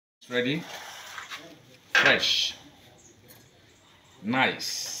Ready? Fresh.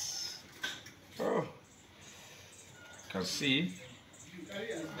 Nice. Oh. Can see.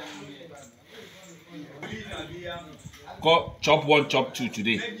 Chop 1, chop 2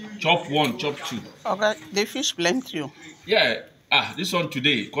 today. Chop 1, chop 2. Okay, the fish plenty. Yeah. This one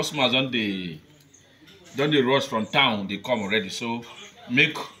today. Customers don't they rush from town. They come already. So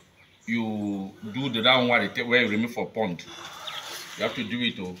make you do the round one where you remain for pond. You have to do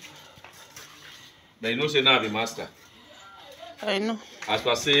it oh. But you know say now I be master. I know. As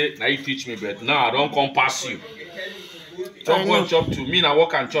per say, now you teach me, but now I don't come past you. Chop 1, chop 2. Me now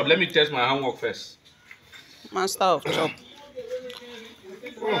work and chop. Let me test my handwork first. Master of chop.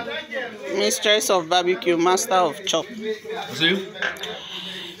 Mistress of barbecue, master of chop. See?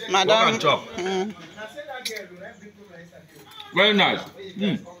 Madam. Work and chop. Very nice.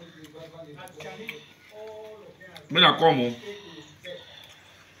 Me na come home.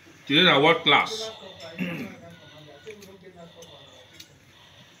 Today na world class.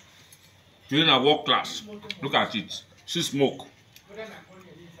 Today na world class. Look at it. See smoke.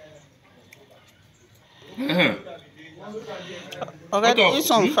 Okay, this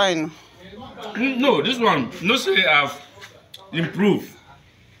one fine. No, this one, no say I've improved.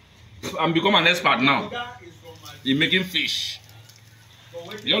 I'm become an expert now in making fish.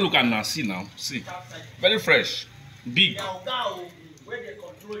 You look at now, see now, see. Very fresh, big.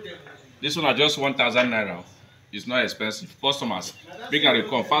 This one are just 1,000 naira. It's not expensive. Customers, big and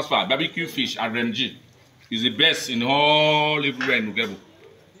come fast. Barbecue fish at Rems-G is the best in all everywhere in Ugebo.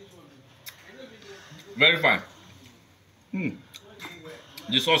 Very fine.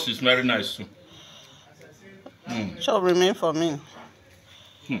 The sauce is very nice too. Chop remain for me.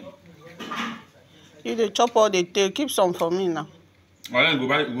 You the chop all the tail, keep some for me now. Well, then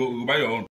go buy your own.